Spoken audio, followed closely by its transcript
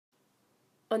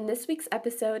On this week's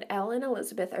episode, Elle and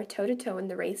Elizabeth are toe-to-toe in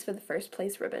the race for the first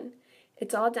place ribbon.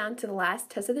 It's all down to the last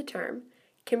test of the term.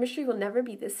 Chemistry will never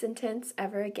be this intense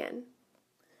ever again.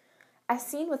 As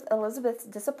seen with Elizabeth's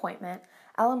disappointment,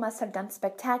 Ella must have done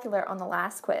spectacular on the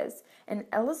last quiz, and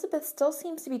Elizabeth still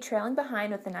seems to be trailing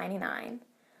behind with the 99.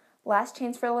 Last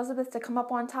chance for Elizabeth to come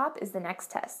up on top is the next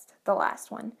test, the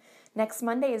last one. Next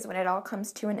Monday is when it all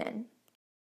comes to an end.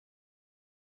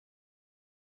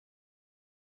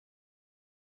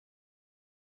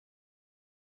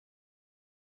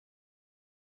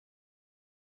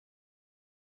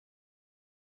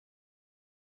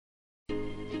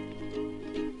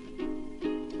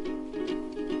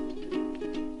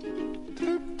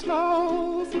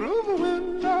 Tiptoe through the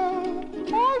window,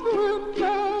 toward the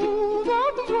window,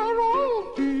 that is where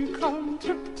I'll be. Come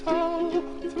tiptoe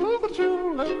through the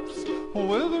tulips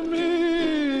with me.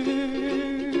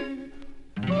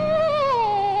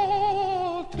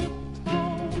 Oh,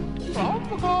 tiptoe from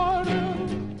the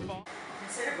garden.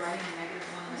 Instead of writing a negative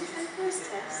one, let's just put it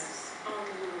as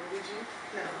Did you?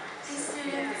 no. Hey Get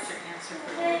students, your answer for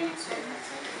today,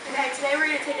 the okay, today we're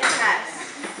going to take a test.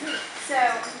 So,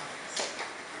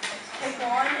 take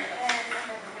one and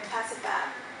pass it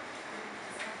back.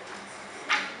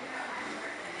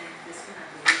 this one I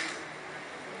believe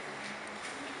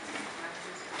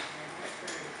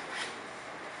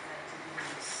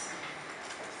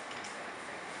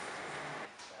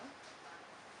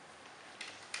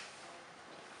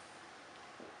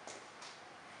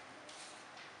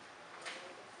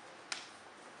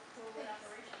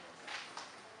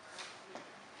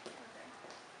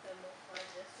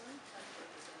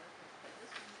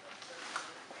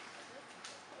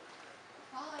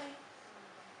Hi.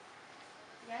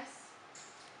 Yes?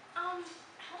 How did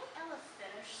Ella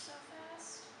finish so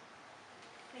fast?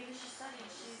 Maybe she's studying.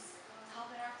 She's top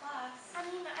in our class. I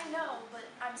mean, I know, but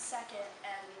I'm second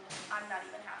and I'm not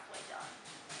even halfway done.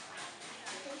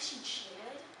 I think she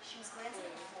cheated. She was glancing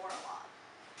at the floor a lot.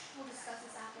 We'll discuss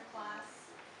this after class.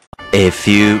 A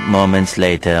few moments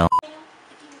later. If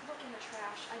you look in the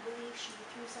trash, I believe she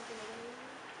threw something away.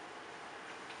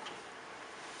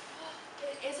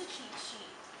 It is a cheat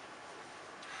sheet.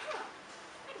 Huh.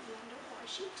 I wonder why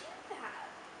she did that.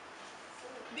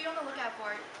 Be on the lookout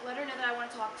for it. Let her know that I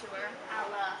want to talk to her. I'll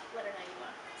let her know you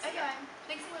want. Okay.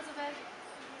 Thanks, Elizabeth.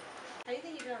 How do you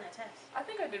think you did on that test? I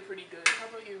think I did pretty good. How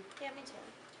about you? Yeah, me too.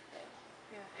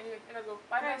 Yeah, anyway, and I go,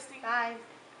 bye, bestie. Bye.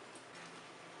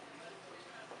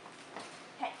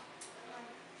 Hey.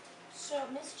 So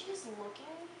Miss G is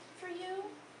looking for you.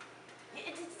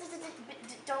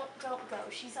 Don't go.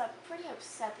 She's pretty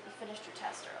upset that you finished your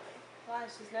test early. Why?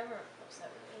 She's never upset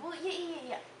with me. Well,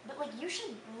 yeah. But like, you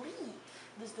should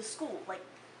leave the school like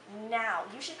now.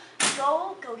 You should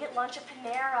go get lunch at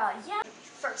Panera. Yeah.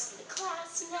 First in the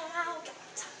class now. Got the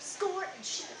top score, and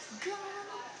she's gone.